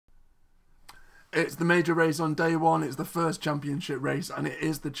It's the major race on day one. It's the first championship race, and it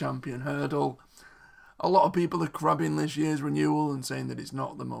is the champion hurdle. A lot of people are crabbing this year's renewal and saying that it's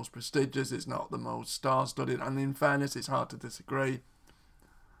not the most prestigious, it's not the most star-studded, and in fairness, it's hard to disagree.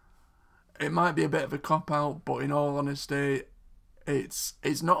 It might be a bit of a cop-out, but in all honesty,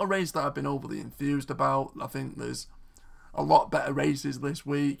 it's not a race that I've been overly enthused about. I think there's a lot better races this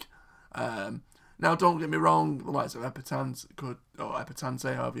week. Now, don't get me wrong, the likes of Epatante, or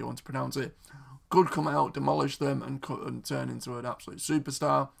Epatante, however you want to pronounce it, could come out, demolish them, and turn into an absolute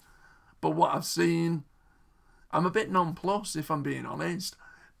superstar. But what I've seen, I'm a bit nonplussed, if I'm being honest.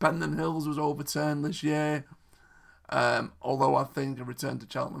 Pentland Hills was overturned this year, although I think a return to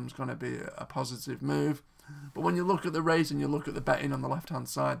Cheltenham is going to be a positive move. But when you look at the race and you look at the betting on the left-hand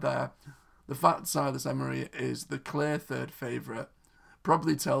side there, the fact Silas Emery is the clear third favourite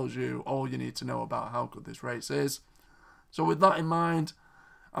probably tells you all you need to know about how good this race is. So with that in mind,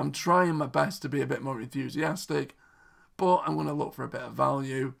 I'm trying my best to be a bit more enthusiastic, but I'm going to look for a bit of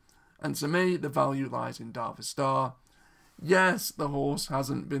value. And to me, the value lies in Darva Star. Yes, the horse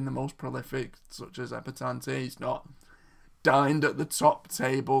hasn't been the most prolific, such as Epatante. He's not dined at the top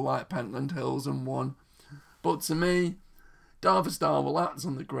table like Pentland Hills and won. But to me, Darva Star will act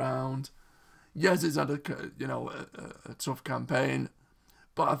on the ground. Yes, it's had a tough campaign.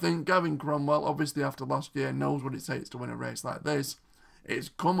 But I think Gavin Cromwell, obviously after last year, knows what it takes to win a race like this. It's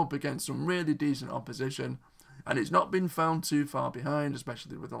come up against some really decent opposition. And it's not been found too far behind,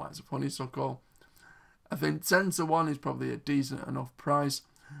 especially with the likes of Honeysuckle. I think 10-1 is probably a decent enough price.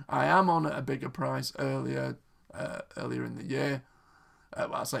 I am on at a bigger price earlier in the year.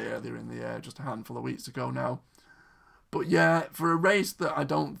 Well, I say earlier in the year, just a handful of weeks ago now. But yeah, for a race that I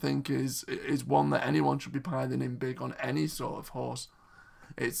don't think is one that anyone should be piling in big on any sort of horse,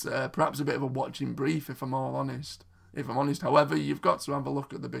 it's perhaps a bit of a watching brief, if I'm honest. However, you've got to have a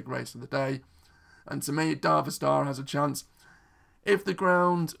look at the big race of the day. And to me, Darva Star has a chance. If the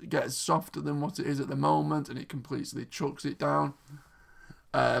ground gets softer than what it is at the moment and it completely chucks it down,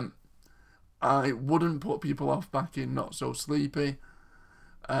 I wouldn't put people off backing Not So Sleepy.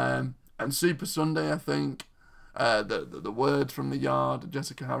 And Super Sunday, I think, the word from the yard,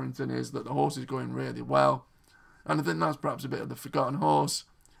 Jessica Harrington, is that the horse is going really well. And I think that's perhaps a bit of the forgotten horse.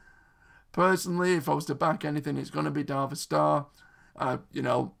 Personally, if I was to back anything, it's going to be Darva Star.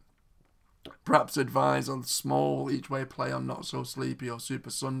 Perhaps advise on small each-way play on Not So Sleepy or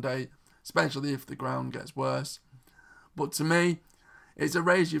Super Sunday, especially if the ground gets worse. But to me, it's a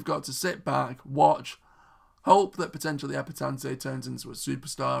race you've got to sit back, watch, hope that potentially Epatante turns into a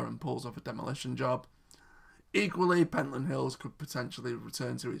superstar and pulls off a demolition job. Equally, Pentland Hills could potentially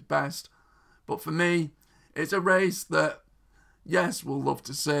return to its best. But for me, it's a race that, yes, we'll love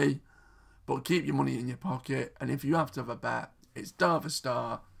to see, but keep your money in your pocket. And if you have to have a bet, it's Darva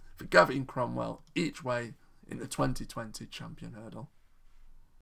Star for Gavin Cromwell each way in the 2020 Champion Hurdle.